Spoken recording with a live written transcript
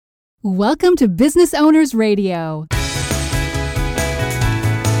Welcome to Business Owners Radio.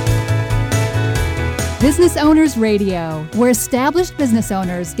 Business Owners Radio, where established business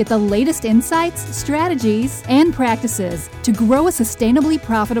owners get the latest insights, strategies, and practices to grow a sustainably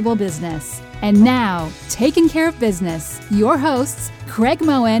profitable business. And now, taking care of business, your hosts, Craig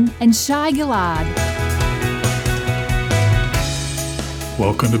Moen and Shai Gilad.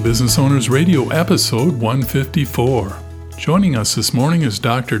 Welcome to Business Owners Radio, episode 154. Joining us this morning is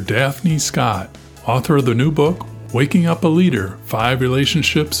Dr. Daphne Scott, author of the new book, Waking Up a Leader, 5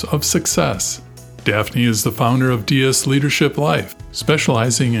 Relationships of Success. Daphne is the founder of DS Leadership Life,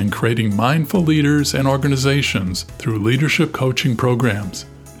 specializing in creating mindful leaders and organizations through leadership coaching programs.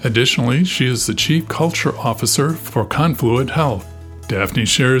 Additionally, she is the Chief Culture Officer for Confluent Health. Daphne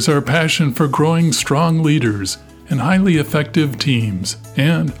shares our passion for growing strong leaders and highly effective teams,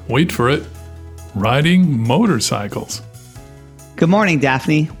 and, wait for it, riding motorcycles. Good morning,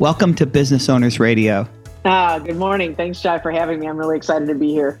 Daphne. Welcome to Business Owners Radio. Good morning. Thanks, Shai, for having me. I'm really excited to be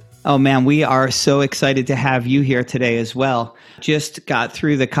here. Oh, man, we are so excited to have you here today as well. Just got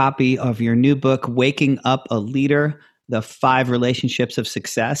through the copy of your new book, Waking Up a Leader, the 5 Relationships of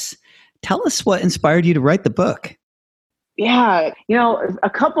Success. Tell us what inspired you to write the book. Yeah, a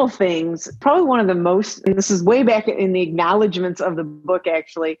couple things. Probably one of the most, and this is way back in the acknowledgments of the book,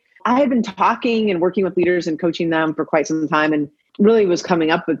 actually. I had been talking and working with leaders and coaching them for quite some time, and really was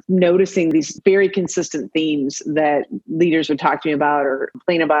coming up with noticing these very consistent themes that leaders would talk to me about or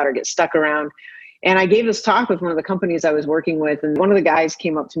complain about or get stuck around. And I gave this talk with one of the companies I was working with, and one of the guys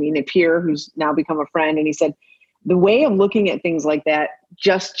came up to me, a peer who's now become a friend, and he said, the way of looking at things like that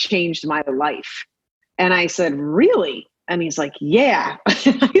just changed my life. And I said, really? And he's like, yeah.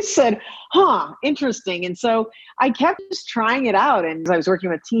 I said, interesting. And so I kept just trying it out. And I was working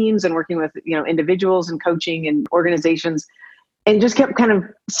with teams and working with, individuals and coaching and organizations, and just kept kind of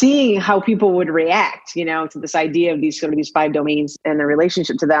seeing how people would react, to this idea of these 5 domains and the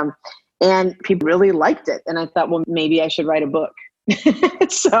relationship to them. And people really liked it. And I thought, well, maybe I should write a book.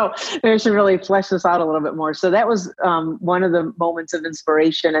 So I should really flesh this out a little bit more. So that was one of the moments of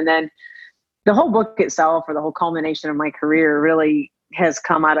inspiration. And then the whole book itself, or the whole culmination of my career, really has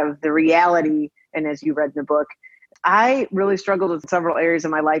come out of the reality. And as you read in the book, I really struggled with several areas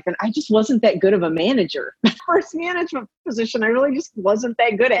of my life, and I just wasn't that good of a manager. First management position, I really just wasn't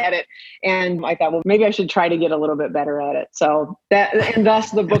that good at it. And I thought, well, maybe I should try to get a little bit better at it. So and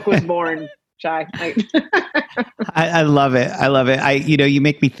thus the book was born. Shai. I love it. I love it. You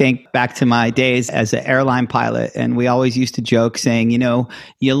make me think back to my days as an airline pilot, and we always used to joke saying,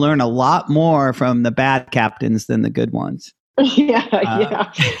 you learn a lot more from the bad captains than the good ones.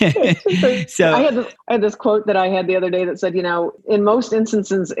 Yeah. So I had this quote that I had the other day that said, in most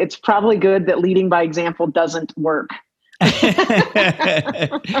instances, it's probably good that leading by example doesn't work. And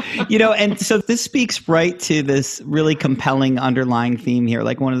so this speaks right to this really compelling underlying theme here.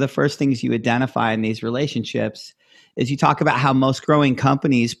 Like, one of the first things you identify in these relationships is you talk about how most growing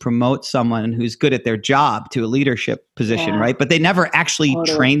companies promote someone who's good at their job to a leadership position, right? But they never actually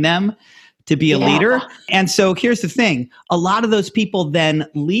train them to be a leader. And so here's the thing. A lot of those people then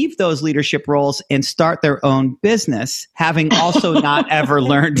leave those leadership roles and start their own business, having also not ever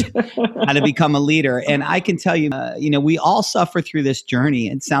learned how to become a leader. And I can tell you, we all suffer through this journey.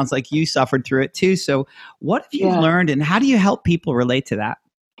 It sounds like you suffered through it too. So what have you learned, and how do you help people relate to that?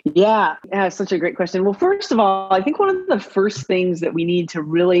 Yeah, it's such a great question. Well, first of all, I think one of the first things that we need to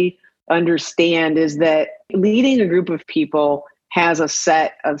really understand is that leading a group of people has a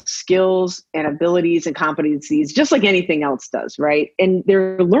set of skills and abilities and competencies, just like anything else does, right? And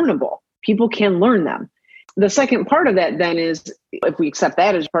they're learnable. People can learn them. The second part of that then is, if we accept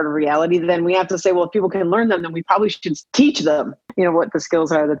that as part of reality, then we have to say, well, if people can learn them, then we probably should teach them, what the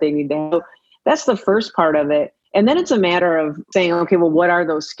skills are that they need to have. So that's the first part of it. And then it's a matter of saying, okay, well, what are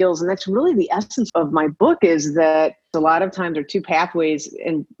those skills? And that's really the essence of my book, is that a lot of times there are 2 pathways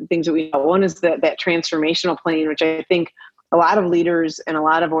and things that we know. One is that transformational plane, which I think a lot of leaders and a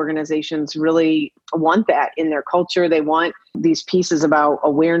lot of organizations really want that in their culture. They want these pieces about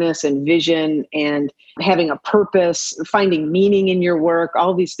awareness and vision and having a purpose, finding meaning in your work,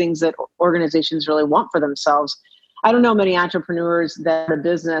 all these things that organizations really want for themselves. I don't know many entrepreneurs that are in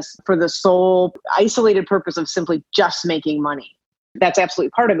business for the sole isolated purpose of simply just making money. That's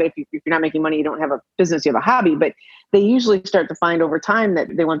absolutely part of it. If you're not making money, you don't have a business, you have a hobby. But they usually start to find over time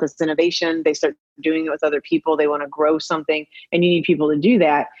that they want this innovation. They start doing it with other people. They want to grow something, and you need people to do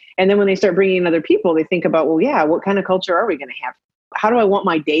that. And then when they start bringing in other people, they think about, well, yeah, what kind of culture are we going to have? How do I want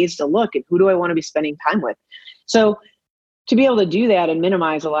my days to look? And who do I want to be spending time with? So to be able to do that and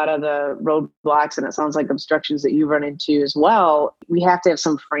minimize a lot of the roadblocks, and it sounds like obstructions that you run into as well, we have to have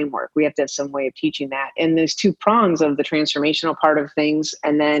some framework. We have to have some way of teaching that. And there's two prongs of the transformational part of things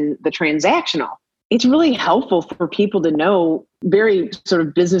and then the transactional. It's really helpful for people to know very sort of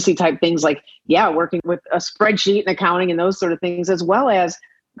businessy type things like, working with a spreadsheet and accounting and those sort of things, as well as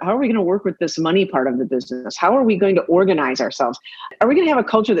how are we going to work with this money part of the business? How are we going to organize ourselves? Are we going to have a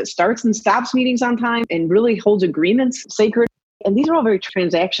culture that starts and stops meetings on time and really holds agreements sacred? And these are all very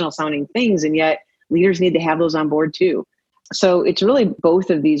transactional sounding things, and yet leaders need to have those on board too. So it's really both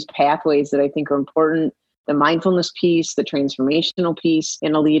of these pathways that I think are important. The mindfulness piece, the transformational piece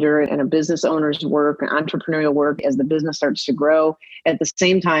in a leader and a business owner's work, and entrepreneurial work as the business starts to grow. At the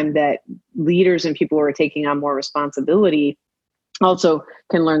same time that leaders and people who are taking on more responsibility also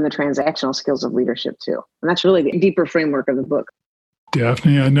can learn the transactional skills of leadership too. And that's really the deeper framework of the book.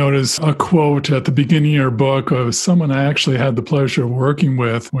 Daphne, I noticed a quote at the beginning of your book of someone I actually had the pleasure of working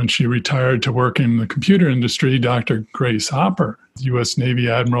with when she retired to work in the computer industry, Dr. Grace Hopper, U.S. Navy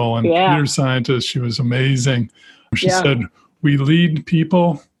Admiral and computer scientist. She was amazing. She said, "We lead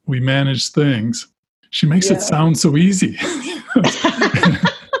people, we manage things." She makes it sound so easy.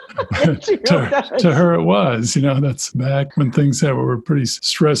 To her it was, that's back when things were pretty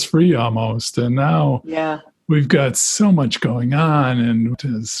stress-free almost. And now we've got so much going on. And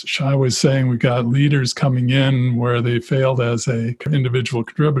as Shai was saying, we've got leaders coming in where they failed as a individual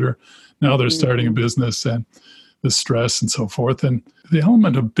contributor. Now they're starting a business, and the stress and so forth. And the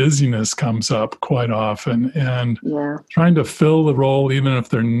element of busyness comes up quite often, and trying to fill the role, even if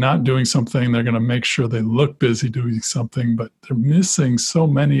they're not doing something, they're going to make sure they look busy doing something, but they're missing so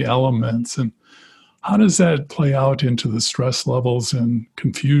many elements. And how does that play out into the stress levels and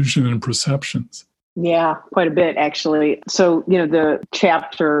confusion and perceptions? Yeah, quite a bit, actually. So, the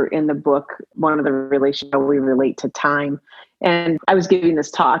chapter in the book, one of the relations, how we relate to time. And I was giving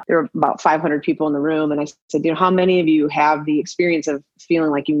this talk. There were about 500 people in the room. And I said, how many of you have the experience of feeling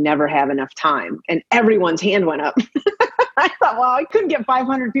like you never have enough time? And everyone's hand went up. I thought, well, I couldn't get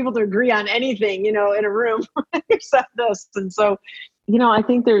 500 people to agree on anything, in a room except this. And so, I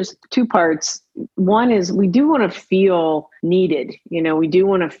think there's two parts. One is we do want to feel needed. We do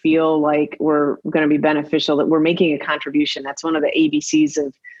want to feel like we're going to be beneficial, that we're making a contribution. That's one of the ABCs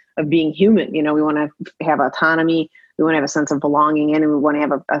of being human. We want to have autonomy. We want to have a sense of belonging in, and we want to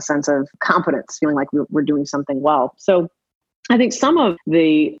have a sense of competence, feeling like we're doing something well. So I think some of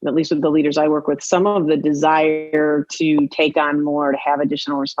at least with the leaders I work with, some of the desire to take on more, to have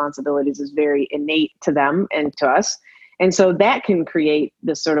additional responsibilities is very innate to them and to us. And so that can create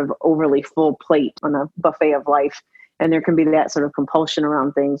this sort of overly full plate on the buffet of life. And there can be that sort of compulsion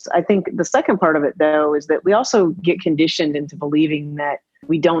around things. I think the second part of it, though, is that we also get conditioned into believing that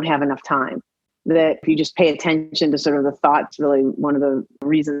we don't have enough time. That if you just pay attention to sort of the thoughts, really one of the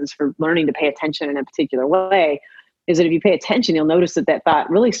reasons for learning to pay attention in a particular way is that if you pay attention, you'll notice that thought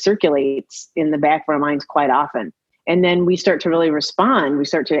really circulates in the back of our minds quite often. And then we start to really respond. We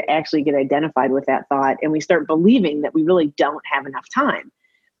start to actually get identified with that thought, and we start believing that we really don't have enough time.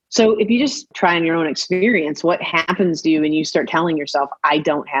 So if you just try on your own experience, what happens to you when you start telling yourself, I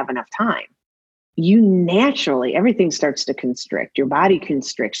don't have enough time? You naturally, everything starts to constrict. Your body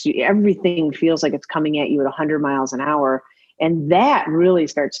constricts. Everything feels like it's coming at you at 100 miles an hour. And that really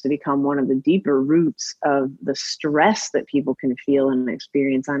starts to become one of the deeper roots of the stress that people can feel and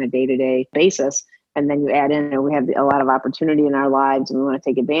experience on a day-to-day basis. And then you add in, we have a lot of opportunity in our lives, and we want to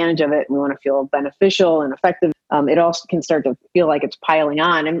take advantage of it, and we want to feel beneficial and effective. It also can start to feel like it's piling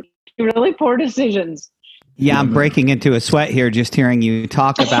on, and really poor decisions. Yeah, I'm breaking into a sweat here just hearing you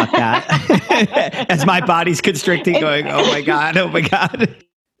talk about that. As my body's constricting, going, oh my God.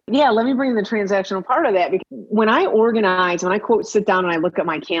 Yeah, let me bring the transactional part of that. Because when I organize, when I sit down and I look at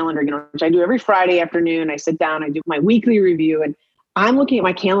my calendar, which I do every Friday afternoon, I sit down, I do my weekly review, and I'm looking at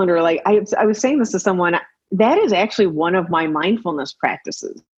my calendar. Like I was saying this to someone, that is actually one of my mindfulness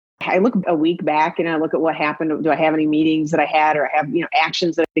practices. I look a week back and I look at what happened. Do I have any meetings that I had, or I have,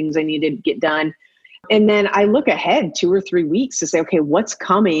 actions, that things I needed to get done? And then I look ahead 2 or 3 weeks to say, okay, what's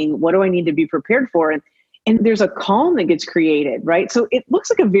coming? What do I need to be prepared for? And there's a calm that gets created, right? So it looks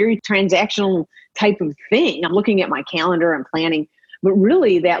like a very transactional type of thing. I'm looking at my calendar and planning, but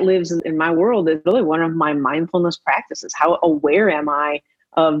really that lives in my world is really one of my mindfulness practices. How aware am I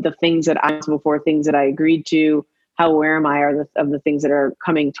of the things that I'm responsible for, things that I agreed to? How aware am I of the things that are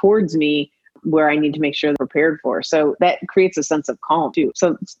coming towards me where I need to make sure they're prepared for? So that creates a sense of calm too.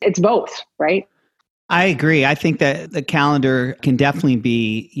 So it's both, right? I agree. I think that the calendar can definitely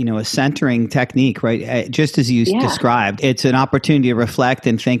be, a centering technique, right? Just as you described, it's an opportunity to reflect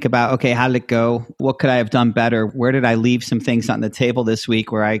and think about, okay, how did it go? What could I have done better? Where did I leave some things on the table this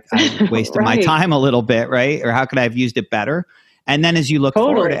week where I wasted my time a little bit, right? Or how could I have used it better? And then as you look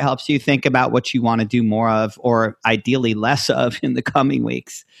forward, it helps you think about what you want to do more of, or ideally less of, in the coming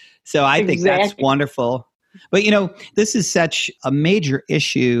weeks. So I think that's wonderful. But, this is such a major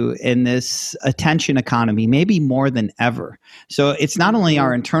issue in this attention economy, maybe more than ever. So it's not only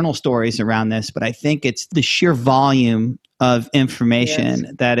our internal stories around this, but I think it's the sheer volume of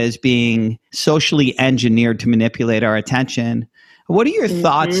information that is being socially engineered to manipulate our attention. What are your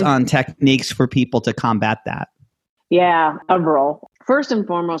thoughts on techniques for people to combat that? Yeah, overall. First and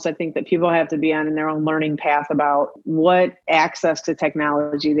foremost, I think that people have to be on their own learning path about what access to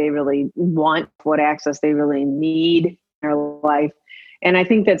technology they really want, what access they really need in their life. And I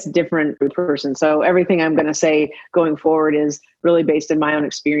think that's different per person. So everything I'm going to say going forward is really based in my own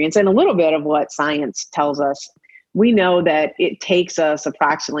experience and a little bit of what science tells us. We know that it takes us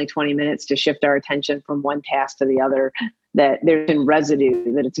approximately 20 minutes to shift our attention from one task to the other, that there's been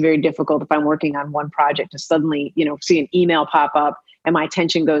residue, that it's very difficult if I'm working on one project to suddenly, see an email pop up and my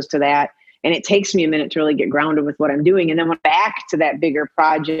attention goes to that. And it takes me a minute to really get grounded with what I'm doing. And then when back to that bigger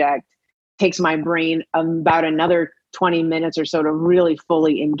project, takes my brain about another 20 minutes or so to really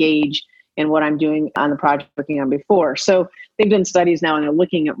fully engage in what I'm doing on the project working on before. So they've done studies now and they're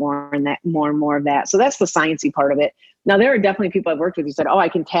looking at more and more of that. So that's the sciencey part of it. Now, there are definitely people I've worked with who said, I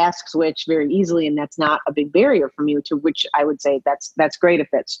can task switch very easily, and that's not a big barrier for me, to which I would say that's great if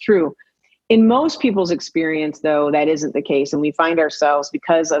that's true. In most people's experience, though, that isn't the case. And we find ourselves,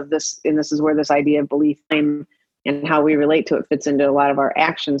 because of this, and this is where this idea of belief and how we relate to it fits into a lot of our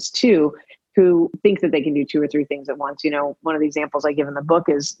actions too, who think that they can do 2 or 3 things at once. One of the examples I give in the book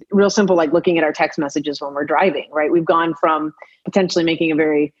is real simple, like looking at our text messages when we're driving, right? We've gone from potentially making a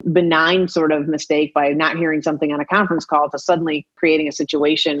very benign sort of mistake by not hearing something on a conference call to suddenly creating a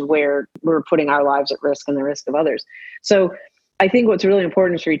situation where we're putting our lives at risk and the risk of others. So I think what's really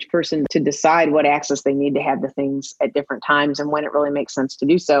important is for each person to decide what access they need to have to things at different times and when it really makes sense to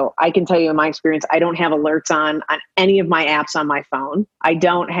do so. I can tell you in my experience, I don't have alerts on any of my apps on my phone. I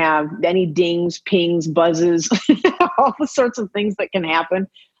don't have any dings, pings, buzzes, all the sorts of things that can happen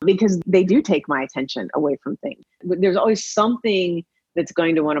because they do take my attention away from things. There's always something that's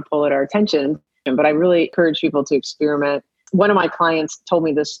going to want to pull at our attention, but I really encourage people to experiment. One of my clients told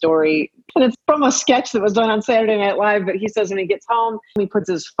me this story, and it's from a sketch that was done on Saturday Night Live, but he says when he gets home, he puts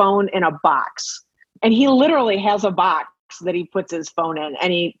his phone in a box. And he literally has a box that he puts his phone in,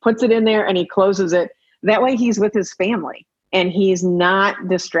 and he puts it in there and he closes it. That way he's with his family and he's not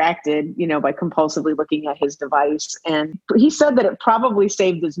distracted, by compulsively looking at his device. And he said that it probably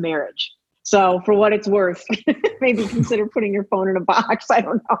saved his marriage. So for what it's worth, maybe consider putting your phone in a box. I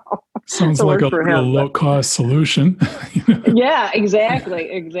don't know. Sounds like a low-cost solution. Yeah,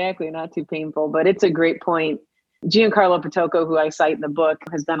 exactly. Not too painful, but it's a great point. Giancarlo Potocco, who I cite in the book,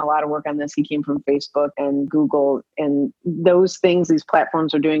 has done a lot of work on this. He came from Facebook and Google, and those things, these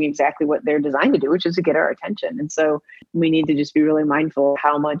platforms are doing exactly what they're designed to do, which is to get our attention. And so we need to just be really mindful of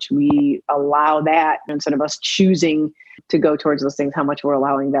how much we allow that instead of us choosing to go towards those things, how much we're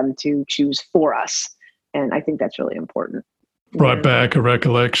allowing them to choose for us. And I think that's really important. Brought back a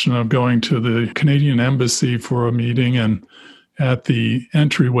recollection of going to the Canadian Embassy for a meeting, and at the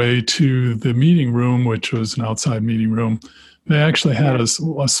entryway to the meeting room, which was an outside meeting room, they actually had a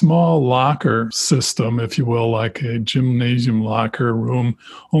small locker system, if you will, like a gymnasium locker room,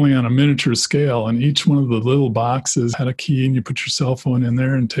 only on a miniature scale. And each one of the little boxes had a key, and you put your cell phone in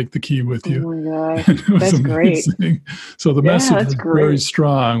there and take the key with you. Oh my gosh, that's amazing. Great. So the message is very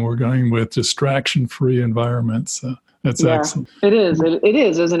strong. We're going with distraction-free environments. That's excellent. It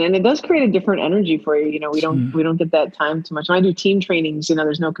is, isn't it? And it does create a different energy for you. We don't get that time too much. When I do team trainings,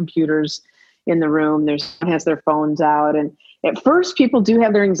 there's no computers in the room. Someone has their phones out, and at first people do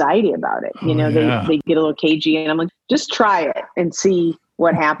have their anxiety about it. They get a little cagey, and I'm like, just try it and see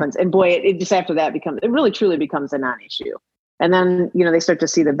what happens. And boy, it just after that it really truly becomes a non-issue. And then, they start to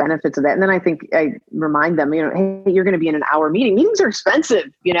see the benefits of that. And then I think I remind them, hey, you're going to be in an hour meeting. Meetings are expensive,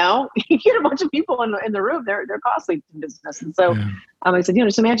 You get a bunch of people in the room, they're costly to business. And so I said,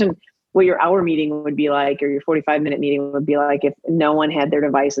 just imagine what your hour meeting would be like, or your 45-minute meeting would be like if no one had their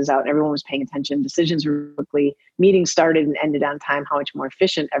devices out and everyone was paying attention, decisions were quickly, meetings started and ended on time, how much more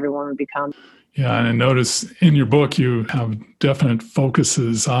efficient everyone would become. Yeah, and I notice in your book, you have definite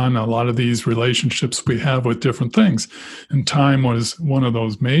focuses on a lot of these relationships we have with different things. And time was one of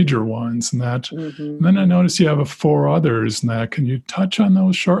those major ones. And that. And then I noticed you have 4 others. And that, can you touch on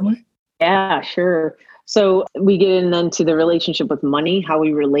those shortly? Yeah, sure. So we get in then to the relationship with money, how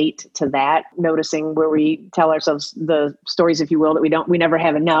we relate to that, noticing where we tell ourselves the stories, if you will, that we never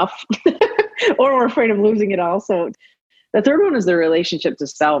have enough or we're afraid of losing it all. So the third one is the relationship to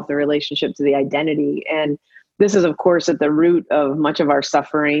self, the relationship to the identity. And this is, of course, at the root of much of our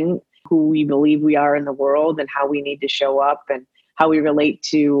suffering, who we believe we are in the world and how we need to show up and how we relate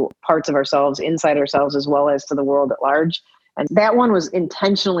to parts of ourselves, inside ourselves, as well as to the world at large. And that one was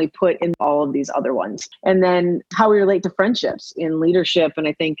intentionally put in all of these other ones. And then how we relate to friendships in leadership, and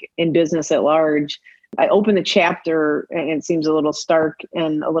I think in business at large. I open the chapter, and it seems a little stark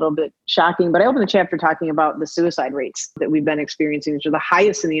and a little bit shocking, but I open the chapter talking about the suicide rates that we've been experiencing, which are the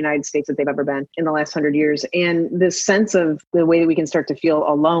highest in the United States that they've ever been in the last 100 years. And this sense of the way that we can start to feel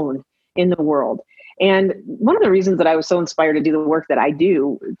alone in the world. And one of the reasons that I was so inspired to do the work that I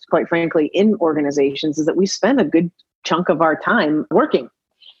do, quite frankly, in organizations, is that we spend a good chunk of our time working.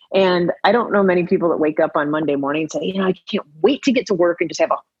 And I don't know many people that wake up on Monday morning and say, I can't wait to get to work and just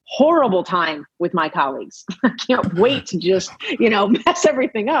have a horrible time with my colleagues. I can't wait to just, mess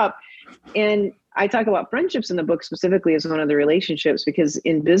everything up. And I talk about friendships in the book specifically as one of the relationships, because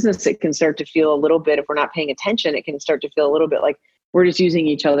in business, it can start to feel a little bit, if we're not paying attention, it can start to feel a little bit like we're just using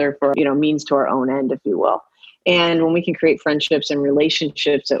each other for, means to our own end, if you will. And when we can create friendships and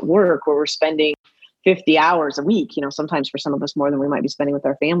relationships at work where we're spending 50 hours a week, sometimes for some of us more than we might be spending with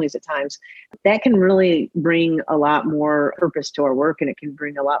our families at times, that can really bring a lot more purpose to our work, and it can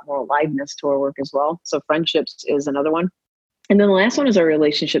bring a lot more aliveness to our work as well. So friendships is another one. And then the last one is our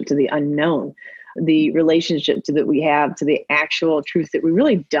relationship to the unknown, the relationship that we have to the actual truth that we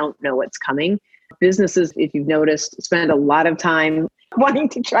really don't know what's coming. Businesses, if you've noticed, spend a lot of time wanting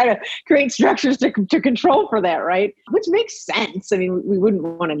to try to create structures to control for that, right? Which makes sense. I mean, we wouldn't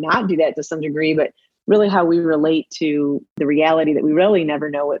want to not do that to some degree, but really how we relate to the reality that we really never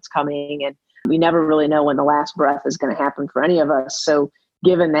know what's coming, and we never really know when the last breath is going to happen for any of us. So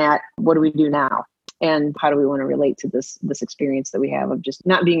given that, what do we do now? And how do we want to relate to this experience that we have of just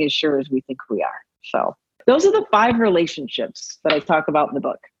not being as sure as we think we are? So those are the 5 relationships that I talk about in the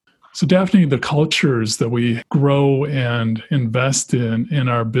book. So Daphne, the cultures that we grow and invest in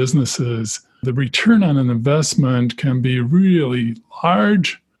our businesses, the return on an investment can be really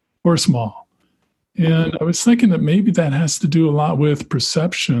large or small. And I was thinking that maybe that has to do a lot with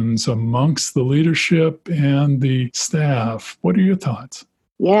perceptions amongst the leadership and the staff. What are your thoughts?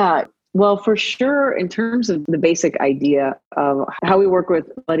 Yeah. Well, for sure, in terms of the basic idea of how we work with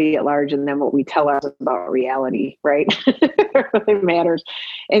reality at large and then what we tell ourselves about reality, right? It really matters.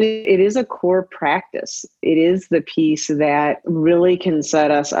 And it is a core practice. It is the piece that really can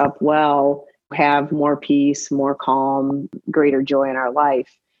set us up well, have more peace, more calm, greater joy in our life.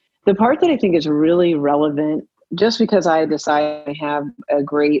 The part that I think is really relevant, just because I decide to have a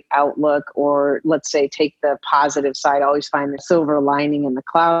great outlook, or let's say take the positive side, always find the silver lining in the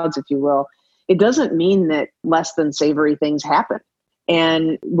clouds, if you will, it doesn't mean that less than savory things happen.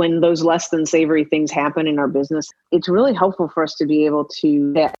 And when those less than savory things happen in our business, it's really helpful for us to be able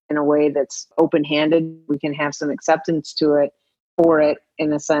to that in a way that's open-handed. We can have some acceptance to it, for it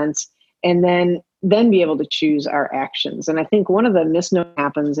in a sense, and then be able to choose our actions. And I think one of the misnomers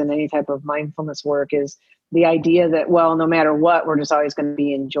happens in any type of mindfulness work is the idea that, well, no matter what, we're just always going to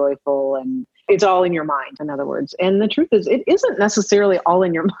be joyful and it's all in your mind, in other words. And the truth is, it isn't necessarily all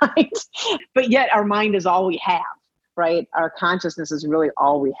in your mind, but yet our mind is all we have, right? Our consciousness is really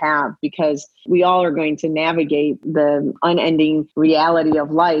all we have, because we all are going to navigate the unending reality of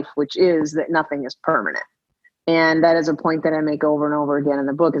life, which is that nothing is permanent. And that is a point that I make over and over again in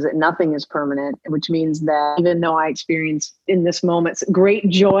the book, is that nothing is permanent, which means that even though I experience in this moment great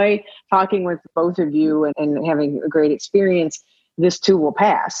joy talking with both of you and having a great experience, this too will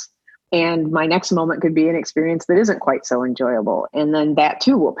pass. And my next moment could be an experience that isn't quite so enjoyable. And then that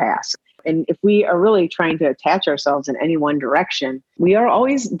too will pass. And if we are really trying to attach ourselves in any one direction, we are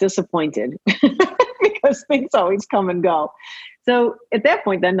always disappointed because things always come and go. So at that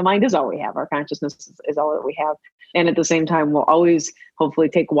point, then the mind is all we have. Our consciousness is all that we have. And at the same time, we'll always hopefully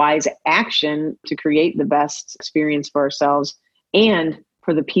take wise action to create the best experience for ourselves and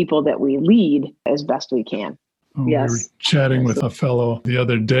for the people that we lead as best we can. Yes. We were chatting with a fellow the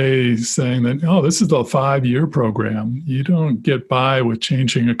other day saying that, this is a 5-year program. You don't get by with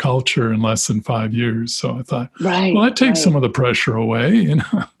changing a culture in less than 5 years. So I thought, that takes some of the pressure away,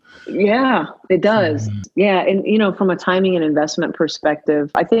 Yeah, it does. Yeah. And, from a timing and investment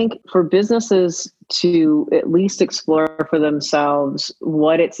perspective, I think for businesses to at least explore for themselves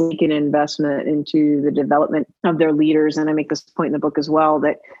what it's like an investment into the development of their leaders. And I make this point in the book as well,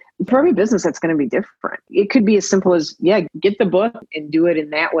 that for every business, that's going to be different. It could be as simple as, get the book and do it in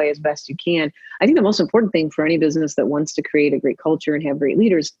that way as best you can. I think the most important thing for any business that wants to create a great culture and have great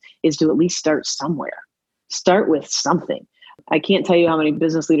leaders is to at least start somewhere. Start with something. I can't tell you how many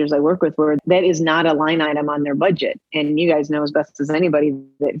business leaders I work with where that is not a line item on their budget. And you guys know as best as anybody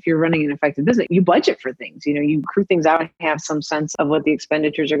that if you're running an effective business, you budget for things. You crew things out and have some sense of what the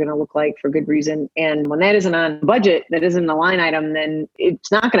expenditures are going to look like for good reason. And when that isn't on budget, that isn't a line item, then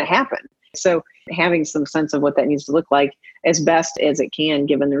it's not going to happen. So having some sense of what that needs to look like as best as it can,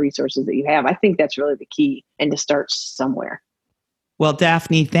 given the resources that you have, I think that's really the key, and to start somewhere. Well,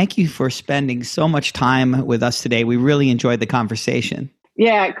 Daphne, thank you for spending so much time with us today. We really enjoyed the conversation.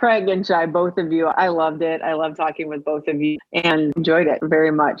 Yeah, Craig and Shai, both of you, I loved it. I love talking with both of you and enjoyed it very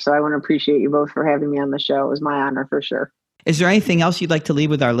much. So I want to appreciate you both for having me on the show. It was my honor for sure. Is there anything else you'd like to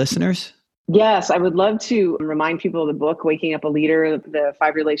leave with our listeners? Yes, I would love to remind people of the book, Waking Up a Leader, the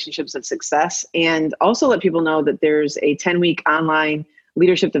 5 Relationships of Success, and also let people know that there's a 10-week online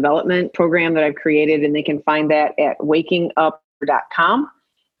leadership development program that I've created, and they can find that at wakingup.com.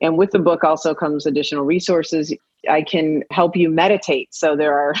 And with the book also comes additional resources. I can help you meditate. So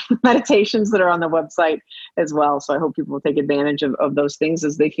there are meditations that are on the website as well. So I hope people will take advantage of those things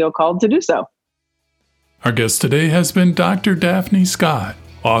as they feel called to do so. Our guest today has been Dr. Daphne Scott,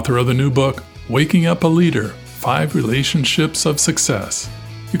 author of the new book, Waking Up a Leader, 5 Relationships of Success.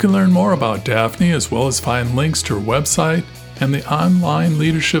 You can learn more about Daphne as well as find links to her website and the online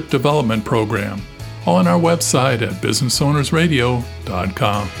leadership development program on our website at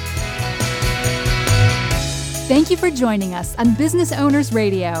businessownersradio.com. Thank you for joining us on Business Owners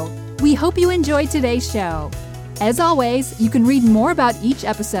Radio. We hope you enjoyed today's show. As always, you can read more about each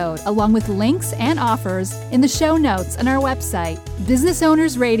episode along with links and offers in the show notes on our website,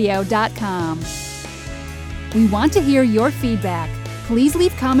 businessownersradio.com. We want to hear your feedback. Please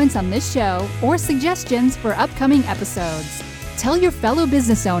leave comments on this show or suggestions for upcoming episodes. Tell your fellow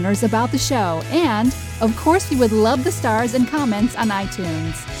business owners about the show, and, of course, we would love the stars and comments on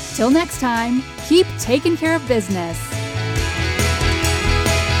iTunes. Till next time, keep taking care of business.